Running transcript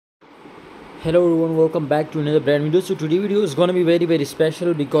Hello everyone, welcome back to another brand video. So today video is gonna be very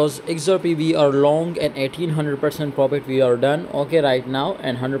special because XRP we are long and 1800% profit we are done. Okay, right now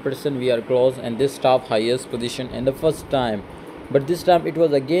and 100% we are close and this top highest position in the first time. But this time it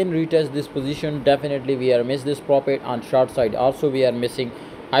was again retest this position. Definitely we are miss this profit on short side. Also we are missing.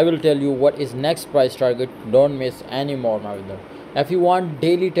 I will tell you what is next price target. Don't miss anymore now. If you want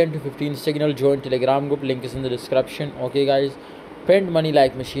daily 10 to 15 signal, join Telegram group. Link is in the description. Okay guys, print money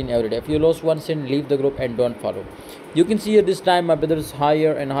like machine every day. If you lost 1 cent, leave the group and don't follow. You can see here this time my brother's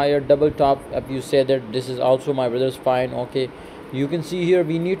higher and higher double top. If you say that this is also my brother's fine. Okay, you can see here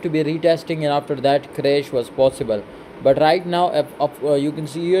we need to be retesting and after that crash was possible. But right now you can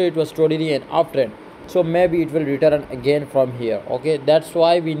see here it was totally an uptrend, so maybe it will return again from here. Okay, that's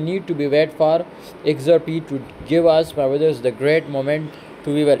why we need to be wait for XRP to give us my brothers the great moment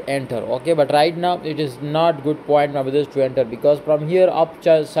to we will enter. Okay, but right now it is not good point my brothers to enter because from here up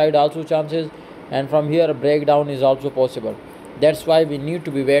side also chances and from here a breakdown is also possible. That's why we need to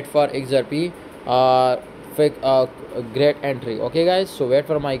be wait for XRP fake great entry. Okay guys, so wait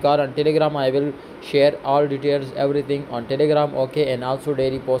for my card on Telegram. I will share all details everything on Telegram. Okay, and also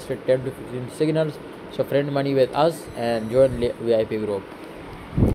daily posted 10 to 15 signals. So friend money with us and join VIP group.